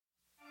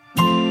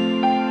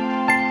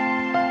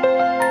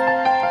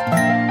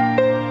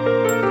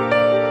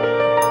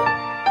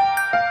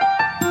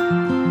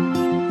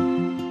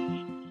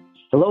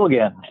Hello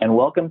again, and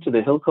welcome to the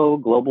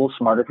Hilco Global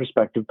Smarter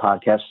Perspective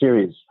podcast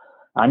series.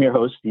 I'm your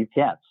host, Steve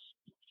Katz.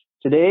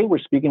 Today, we're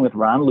speaking with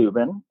Ron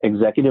Lubin,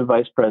 Executive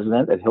Vice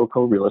President at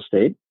Hilco Real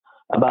Estate,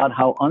 about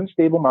how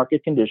unstable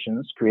market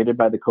conditions created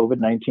by the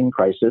COVID-19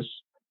 crisis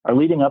are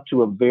leading up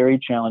to a very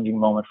challenging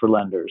moment for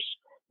lenders,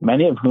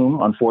 many of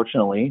whom,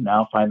 unfortunately,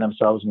 now find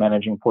themselves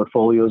managing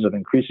portfolios of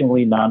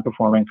increasingly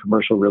non-performing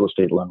commercial real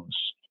estate loans.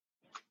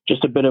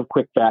 Just a bit of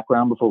quick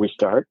background before we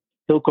start.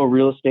 Hilco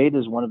Real Estate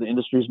is one of the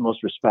industry's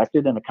most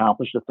respected and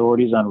accomplished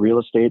authorities on real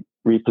estate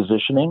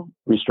repositioning,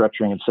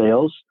 restructuring, and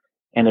sales,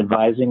 and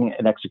advising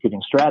and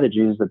executing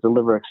strategies that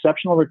deliver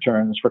exceptional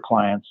returns for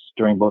clients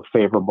during both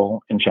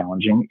favorable and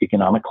challenging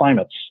economic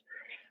climates.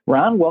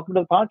 Ron, welcome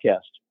to the podcast.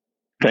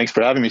 Thanks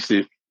for having me,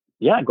 Steve.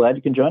 Yeah, glad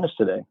you can join us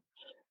today.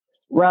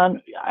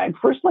 Ron, I'd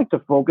first like to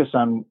focus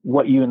on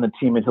what you and the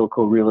team at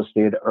Hilco Real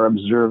Estate are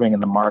observing in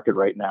the market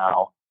right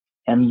now,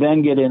 and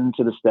then get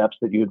into the steps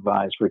that you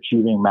advise for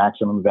achieving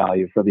maximum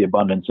value for the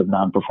abundance of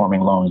non-performing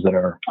loans that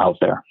are out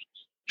there.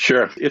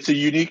 Sure. It's a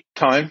unique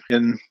time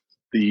in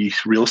the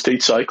real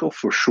estate cycle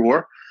for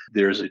sure.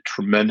 There's a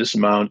tremendous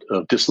amount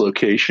of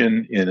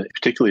dislocation in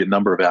particularly a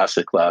number of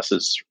asset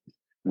classes.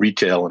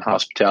 Retail and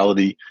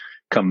hospitality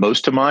come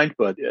most to mind,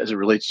 but as it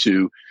relates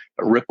to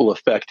a ripple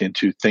effect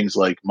into things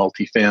like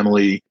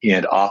multifamily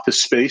and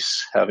office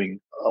space, having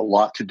a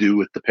lot to do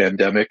with the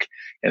pandemic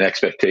and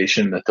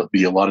expectation that there'll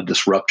be a lot of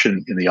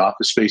disruption in the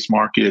office space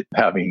market,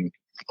 having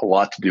a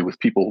lot to do with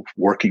people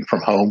working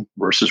from home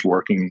versus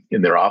working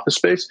in their office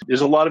space.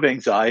 There's a lot of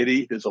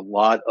anxiety. There's a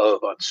lot of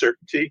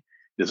uncertainty.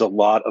 There's a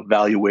lot of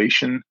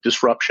valuation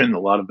disruption,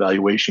 a lot of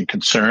valuation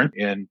concern.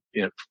 And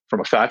from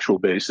a factual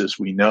basis,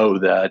 we know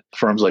that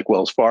firms like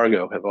Wells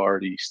Fargo have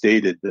already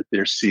stated that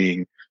they're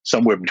seeing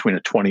somewhere between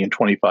a 20 and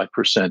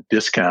 25%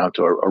 discount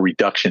or a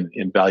reduction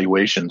in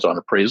valuations on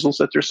appraisals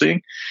that they're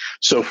seeing.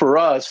 So for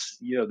us,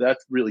 that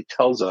really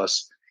tells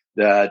us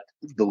that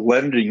the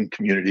lending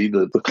community,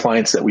 the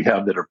clients that we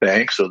have that are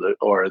banks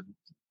or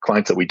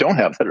clients that we don't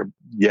have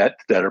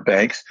that are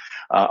banks,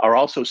 are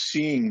also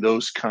seeing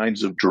those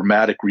kinds of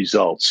dramatic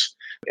results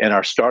and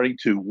are starting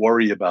to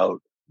worry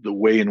about the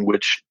way in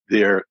which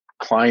their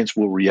clients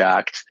will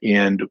react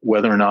and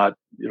whether or not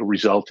it'll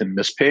result in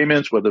missed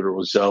payments, whether it'll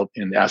result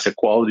in asset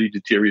quality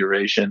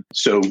deterioration.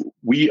 So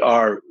we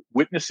are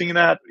witnessing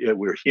that.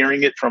 We're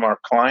hearing it from our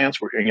clients.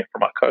 We're hearing it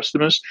from our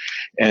customers.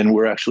 And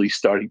we're actually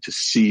starting to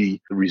see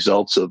the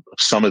results of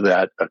some of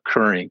that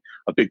occurring.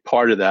 A big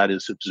part of that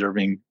is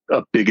observing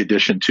a big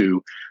addition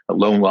to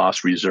loan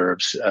loss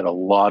reserves at a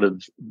lot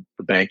of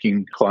the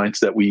banking clients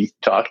that we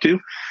talk to.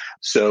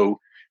 So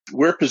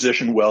we're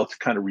positioned well to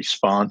kind of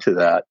respond to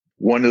that.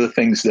 One of the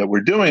things that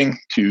we're doing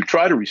to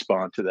try to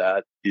respond to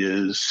that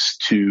is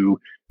to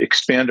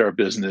expand our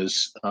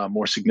business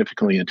more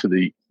significantly into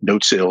the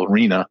note sale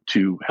arena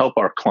to help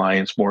our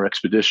clients more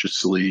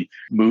expeditiously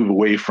move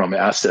away from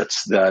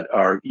assets that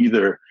are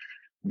either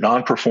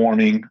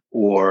non-performing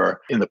or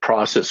in the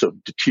process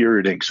of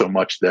deteriorating so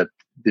much that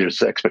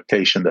there's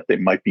expectation that they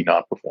might be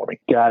non-performing.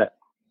 Got it.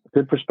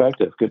 Good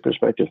perspective.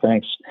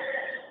 Thanks.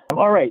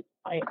 All right.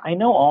 I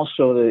know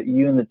also that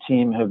you and the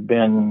team have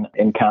been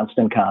in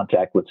constant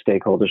contact with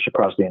stakeholders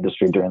across the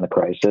industry during the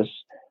crisis.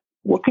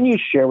 What can you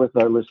share with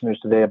our listeners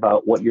today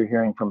about what you're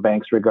hearing from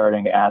banks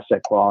regarding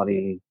asset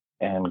quality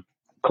and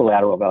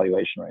collateral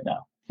valuation right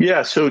now?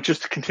 Yeah, so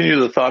just to continue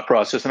the thought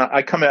process, and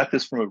I come at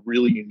this from a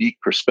really unique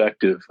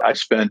perspective. I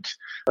spent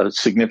a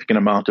significant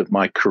amount of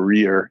my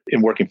career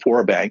in working for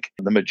a bank.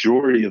 The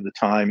majority of the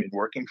time in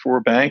working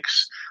for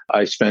banks,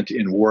 I spent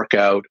in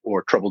workout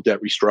or troubled debt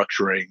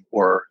restructuring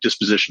or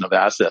disposition of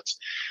assets.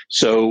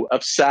 So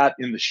I've sat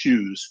in the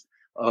shoes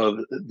of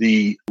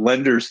the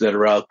lenders that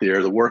are out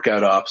there, the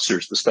workout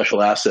officers, the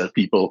special asset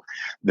people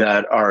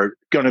that are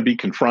going to be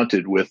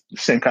confronted with the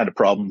same kind of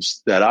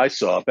problems that I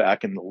saw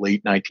back in the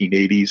late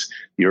 1980s,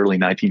 the early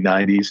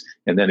 1990s,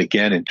 and then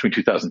again in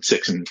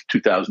 2006 and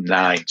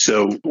 2009.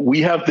 So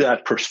we have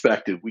that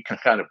perspective. We can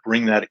kind of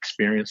bring that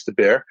experience to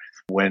bear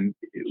when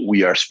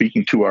we are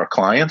speaking to our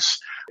clients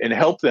and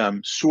help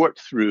them sort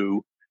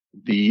through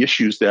the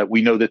issues that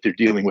we know that they're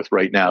dealing with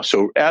right now.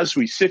 So as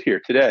we sit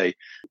here today,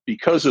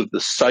 because of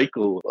the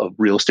cycle of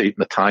real estate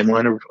and the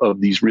timeline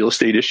of these real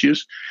estate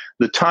issues,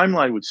 the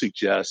timeline would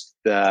suggest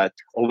that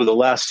over the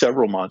last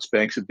several months,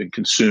 banks have been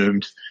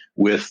consumed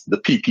with the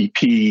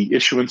PPP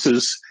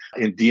issuances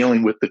in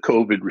dealing with the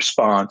COVID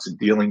response and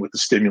dealing with the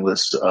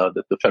stimulus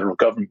that the federal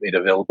government made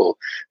available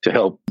to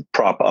help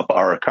prop up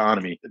our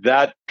economy.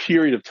 That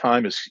period of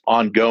time is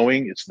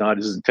ongoing. It's not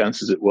as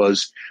intense as it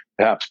was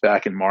perhaps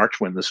back in March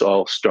when this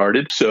all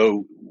started.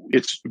 So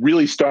it's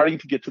really starting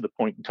to get to the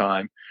point in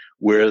time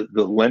where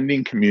the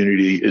lending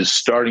community is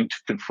starting to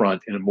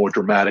confront in a more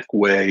dramatic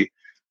way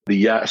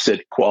the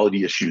asset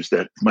quality issues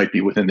that might be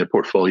within their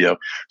portfolio.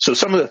 So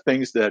some of the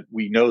things that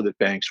we know that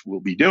banks will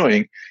be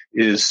doing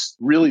is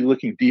really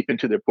looking deep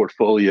into their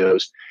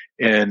portfolios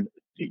and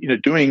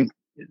doing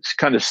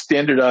kind of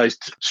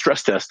standardized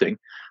stress testing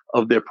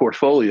of their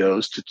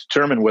portfolios to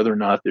determine whether or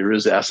not there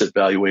is asset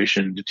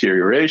valuation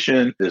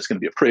deterioration. There's going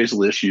to be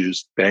appraisal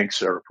issues.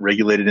 Banks are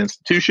regulated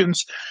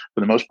institutions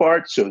for the most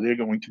part, so they're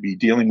going to be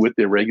dealing with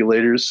their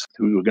regulators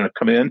who are going to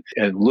come in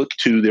and look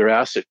to their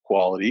asset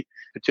quality,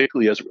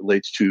 particularly as it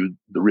relates to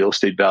the real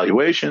estate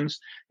valuations,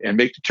 and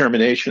make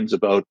determinations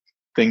about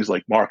things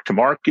like mark to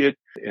market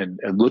and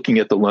looking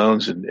at the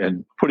loans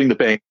and putting the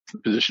bank in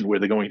a position where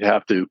they're going to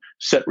have to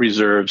set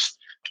reserves,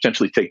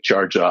 potentially take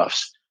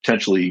charge-offs,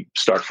 potentially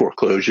start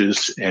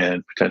foreclosures,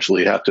 and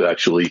potentially have to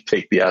actually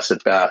take the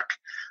asset back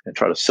and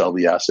try to sell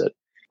the asset.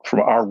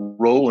 From our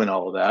role in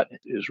all of that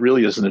is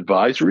really as an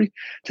advisory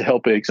to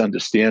help banks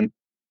understand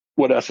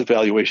what asset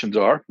valuations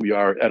are. We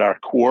are at our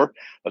core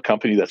a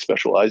company that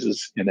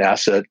specializes in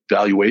asset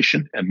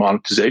valuation and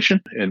monetization,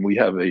 and we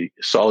have a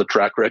solid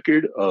track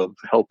record of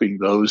helping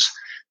those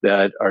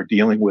that are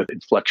dealing with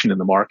inflection in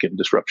the market and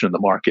disruption in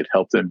the market,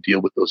 help them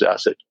deal with those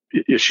asset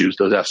issues,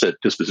 those asset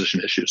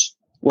disposition issues.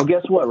 Well,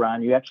 guess what,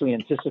 Ron? You actually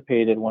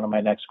anticipated one of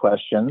my next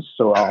questions,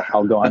 so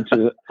I'll go on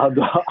to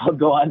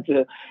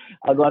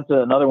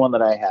another one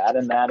that I had,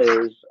 and that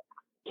is,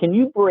 can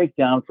you break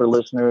down for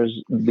listeners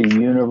the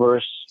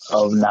universe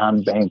of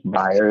non-bank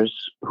buyers,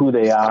 who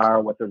they are,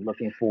 what they're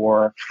looking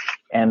for,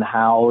 and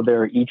how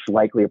they're each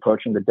likely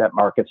approaching the debt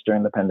markets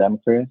during the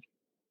pandemic period?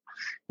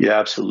 Yeah,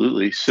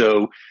 absolutely.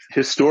 So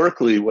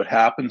historically, what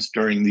happens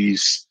during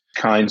these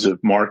kinds of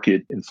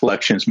market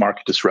inflections,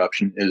 market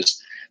disruption,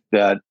 is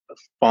that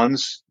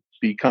funds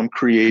become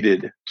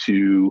created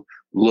to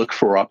look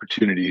for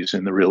opportunities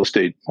in the real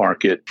estate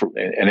market,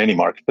 and any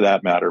market for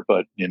that matter.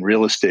 But in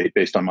real estate,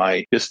 based on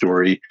my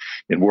history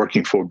in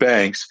working for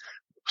banks,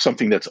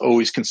 something that's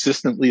always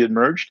consistently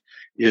emerged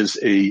is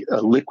a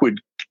liquid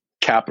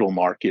capital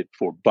market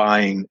for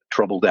buying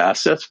troubled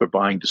assets, for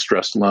buying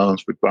distressed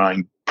loans, for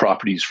buying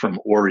properties from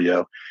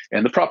OREO.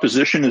 And the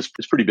proposition is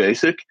pretty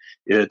basic.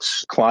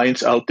 It's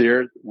clients out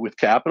there with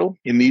capital.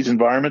 In these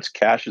environments,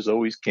 cash is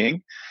always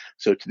king.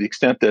 So to the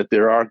extent that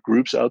there are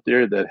groups out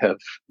there that have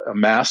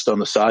amassed on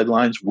the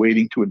sidelines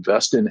waiting to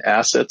invest in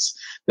assets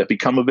that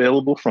become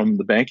available from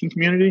the banking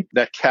community,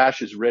 that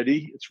cash is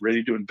ready. It's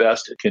ready to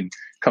invest. It can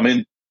come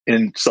in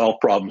and solve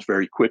problems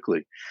very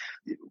quickly.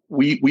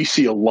 We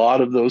see a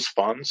lot of those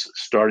funds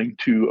starting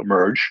to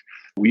emerge.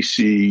 We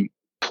see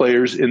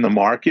players in the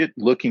market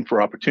looking for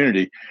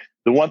opportunity.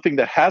 The one thing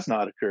that has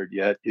not occurred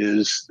yet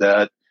is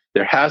that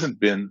there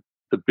hasn't been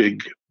the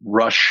big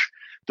rush,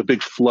 the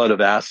big flood of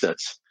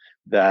assets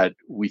that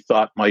we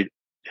thought might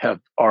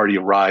have already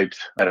arrived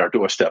at our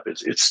doorstep.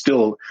 It's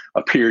still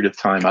a period of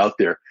time out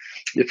there.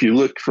 If you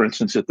look, for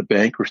instance, at the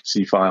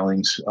bankruptcy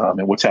filings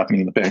and what's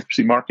happening in the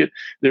bankruptcy market,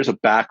 there's a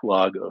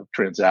backlog of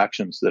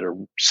transactions that are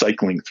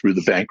cycling through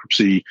the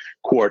bankruptcy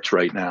courts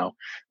right now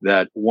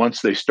that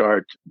once they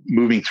start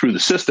moving through the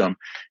system,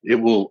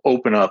 it will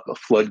open up a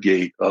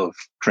floodgate of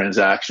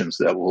transactions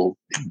that will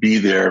be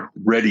there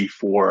ready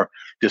for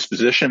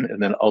disposition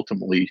and then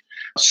ultimately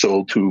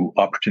sold to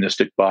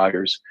opportunistic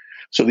buyers.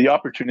 So the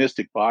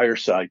opportunistic buyer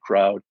side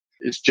crowd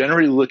is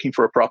generally looking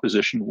for a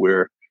proposition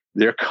where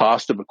their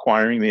cost of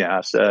acquiring the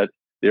asset,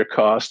 their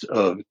cost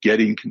of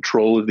getting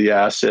control of the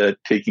asset,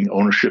 taking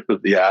ownership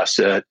of the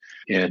asset,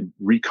 and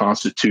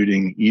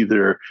reconstituting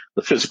either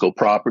the physical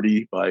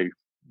property by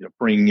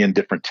bringing in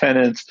different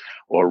tenants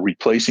or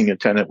replacing a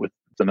tenant with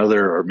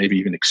another, or maybe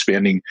even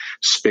expanding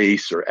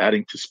space or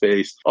adding to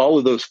space. All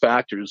of those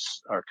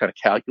factors are kind of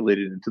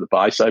calculated into the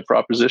buy side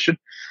proposition.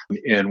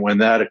 And when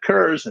that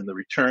occurs and the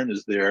return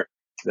is there,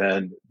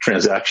 then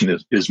transaction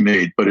is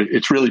made. But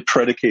it's really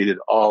predicated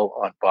all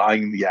on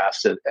buying the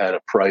asset at a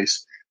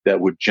price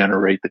that would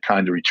generate the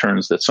kind of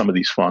returns that some of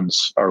these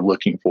funds are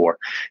looking for.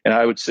 And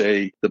I would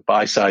say the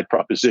buy side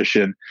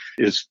proposition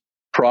is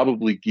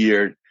probably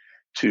geared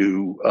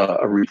to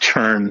a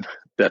return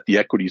that the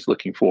equity is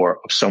looking for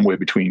of somewhere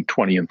between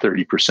 20 and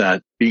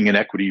 30%. Being an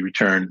equity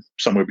return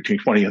somewhere between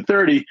 20 and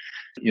 30,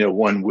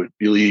 one would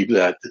believe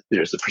that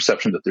there's the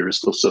perception that there is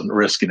still some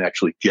risk in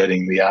actually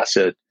getting the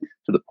asset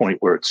to the point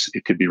where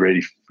it could be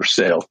ready for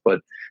sale.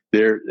 But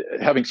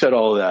having said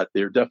all of that,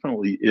 there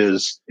definitely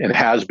is and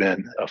has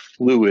been a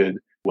fluid,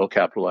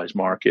 well-capitalized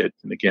market.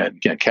 And again,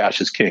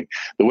 cash is king.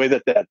 The way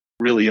that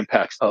really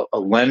impacts a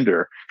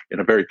lender in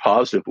a very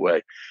positive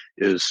way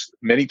is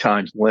many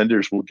times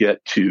lenders will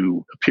get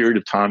to a period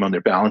of time on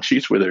their balance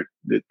sheets where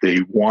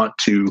they want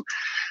to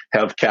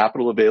have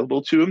capital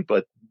available to them,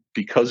 but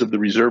because of the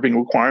reserving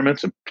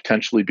requirements and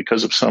potentially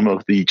because of some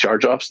of the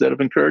charge-offs that have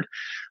incurred,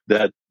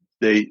 that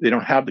they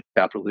don't have the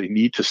capital. They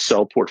need to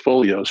sell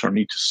portfolios or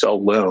need to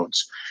sell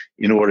loans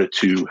in order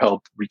to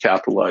help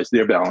recapitalize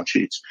their balance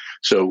sheets.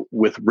 So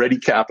with ready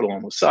capital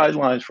on the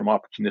sidelines from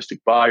opportunistic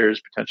buyers,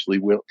 potentially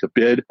willing to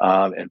bid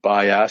and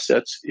buy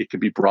assets, it can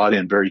be brought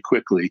in very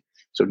quickly.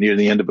 So near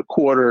the end of a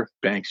quarter,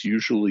 banks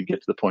usually get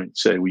to the point and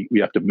say, we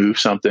have to move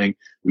something.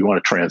 We want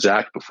to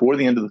transact before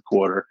the end of the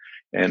quarter.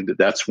 And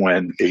that's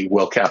when a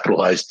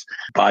well-capitalized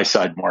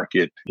buy-side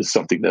market is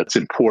something that's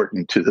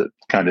important to the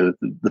kind of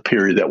the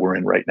period that we're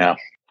in right now.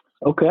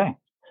 Okay.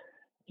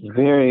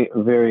 Very,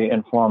 very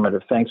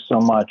informative. Thanks so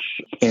much.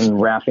 In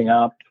wrapping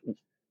up,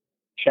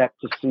 check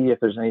to see if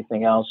there's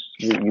anything else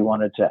that you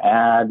wanted to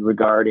add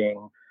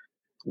regarding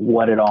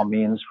what it all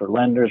means for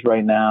lenders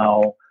right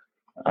now.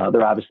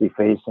 They're obviously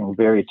facing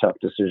very tough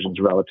decisions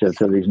relative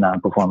to these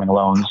non-performing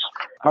loans.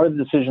 How are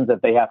the decisions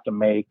that they have to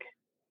make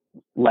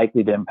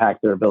likely to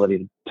impact their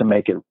ability to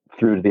make it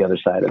through to the other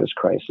side of this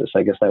crisis?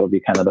 I guess that would be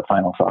kind of the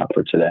final thought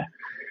for today.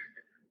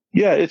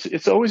 Yeah,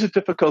 it's always a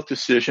difficult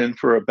decision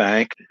for a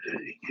bank.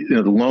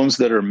 The loans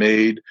that are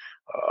made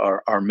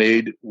are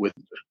made with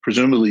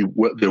presumably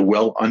they're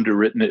well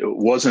underwritten. It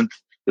wasn't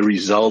the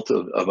result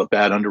of a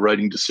bad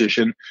underwriting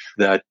decision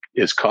that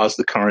has caused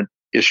the current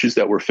issues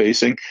that we're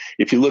facing.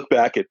 If you look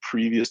back at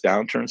previous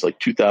downturns like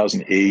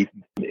 2008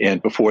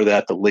 and before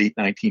that, the late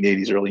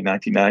 1980s, early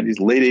 1990s,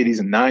 late 80s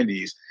and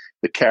 90s,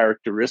 the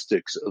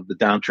characteristics of the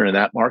downturn in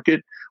that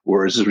market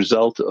were as a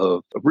result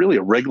of really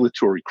a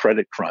regulatory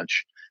credit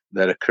crunch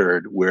that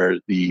occurred where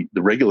the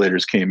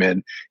regulators came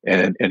in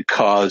and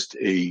caused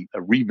a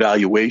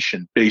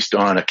revaluation based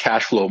on a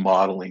cash flow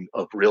modeling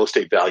of real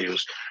estate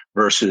values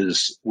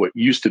versus what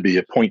used to be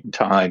a point in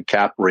time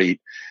cap rate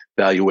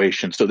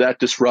valuation. So that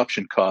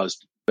disruption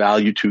caused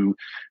value to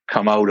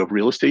come out of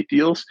real estate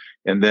deals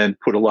and then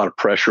put a lot of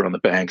pressure on the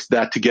banks.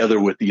 That together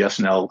with the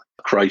S&L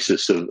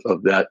crisis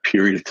of that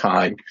period of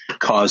time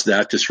caused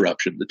that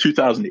disruption. The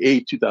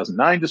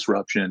 2008-2009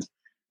 disruption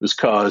was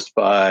caused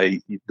by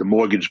the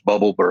mortgage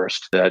bubble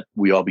burst that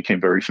we all became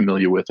very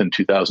familiar with in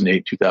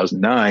 2008,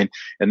 2009.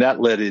 And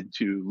that led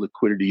into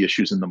liquidity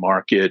issues in the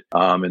market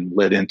and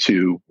led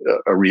into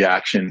a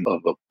reaction of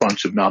a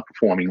bunch of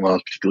non-performing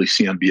loans, particularly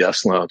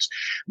CMBS loans.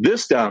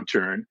 This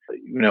downturn,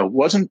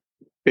 wasn't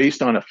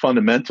based on a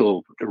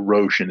fundamental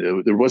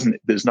erosion.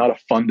 There's not a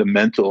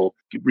fundamental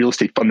real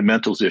estate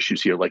fundamentals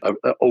issues here, like an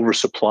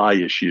oversupply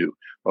issue,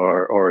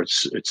 or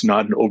it's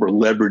not an over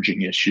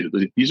leveraging issue.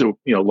 These are,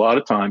 a lot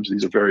of times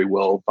these are very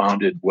well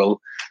founded, well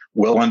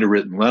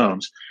underwritten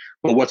loans.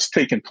 But what's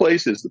taken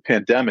place is the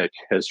pandemic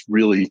has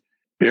really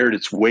bared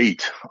its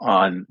weight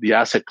on the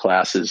asset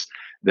classes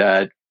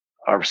that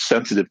are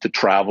sensitive to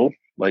travel,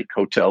 like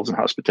hotels and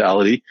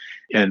hospitality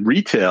and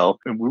retail.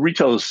 And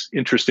retail is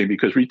interesting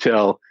because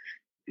retail,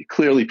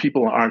 clearly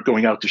people aren't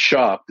going out to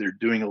shop. They're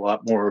doing a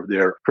lot more of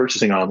their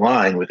purchasing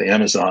online with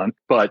Amazon.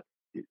 But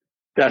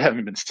that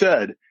having been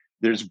said,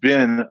 there's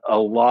been a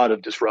lot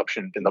of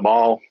disruption in the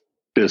mall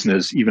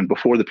business even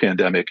before the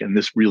pandemic, and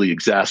this really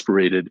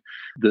exacerbated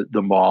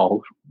the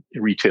mall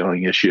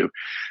retailing issue.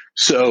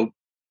 So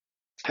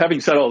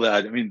having said all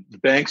that, the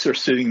banks are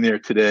sitting there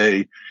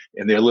today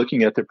and they're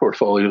looking at their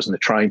portfolios and they're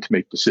trying to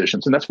make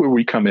decisions. And that's where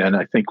we come in.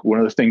 I think one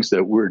of the things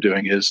that we're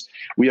doing is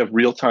we have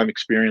real-time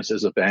experience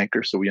as a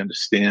banker, so we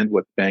understand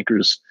what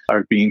bankers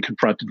are being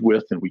confronted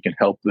with, and we can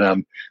help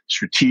them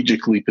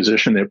strategically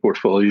position their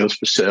portfolios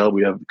for sale.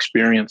 We have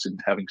experience in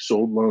having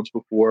sold loans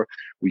before.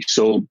 We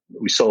sold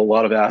a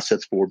lot of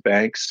assets for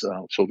banks,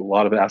 sold a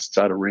lot of assets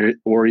out of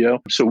Oreo.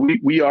 So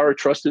we are a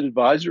trusted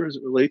advisor as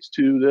it relates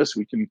to this.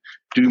 We can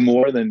do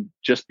more than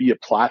just be a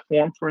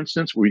platform, for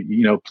instance.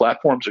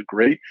 Platforms are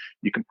great.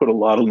 You can put a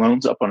lot of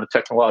loans up on a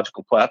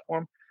technological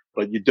platform,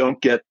 but you don't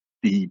get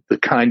the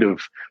kind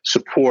of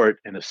support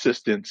and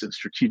assistance and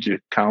strategic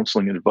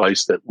counseling and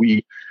advice that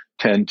we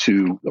tend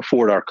to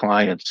afford our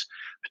clients,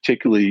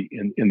 particularly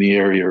in the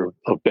area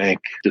of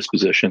bank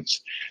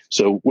dispositions.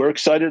 So we're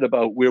excited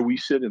about where we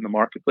sit in the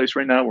marketplace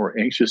right now. We're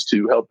anxious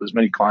to help as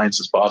many clients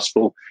as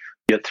possible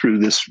get through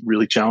this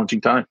really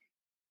challenging time.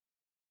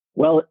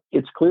 Well,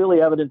 it's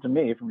clearly evident to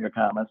me from your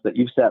comments that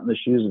you've sat in the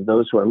shoes of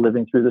those who are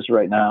living through this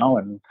right now,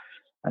 and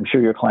I'm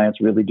sure your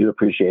clients really do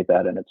appreciate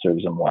that, and it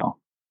serves them well.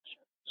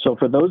 So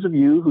for those of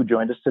you who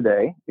joined us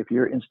today, if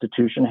your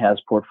institution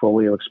has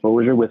portfolio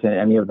exposure within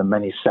any of the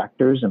many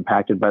sectors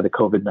impacted by the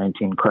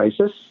COVID-19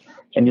 crisis,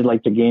 and you'd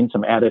like to gain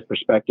some added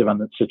perspective on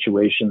the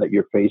situation that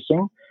you're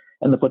facing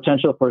and the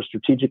potential for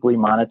strategically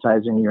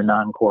monetizing your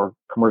non-core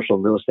commercial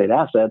real estate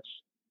assets,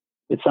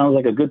 it sounds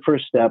like a good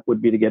first step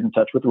would be to get in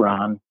touch with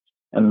Ron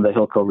and the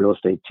Hilco Real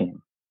Estate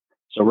team.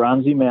 So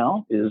Ron's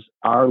email is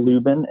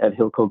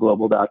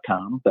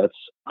rlubin@hilcoglobal.com. That's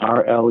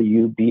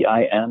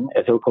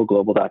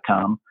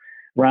RLUBIN@hilcoglobal.com.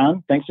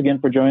 Ron, thanks again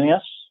for joining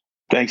us.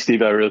 Thanks,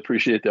 Steve. I really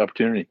appreciate the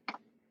opportunity.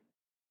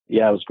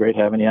 Yeah, it was great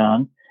having you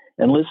on.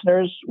 And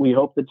listeners, we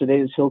hope that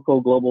today's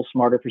Hilco Global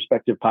Smarter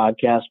Perspective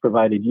podcast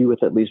provided you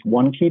with at least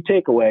one key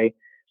takeaway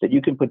that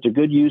you can put to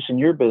good use in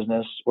your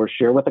business or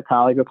share with a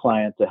colleague or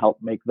client to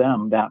help make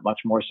them that much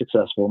more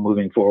successful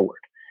moving forward.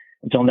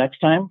 Until next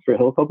time, for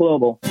Hilco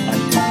Global, I'm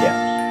Steve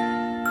Katz.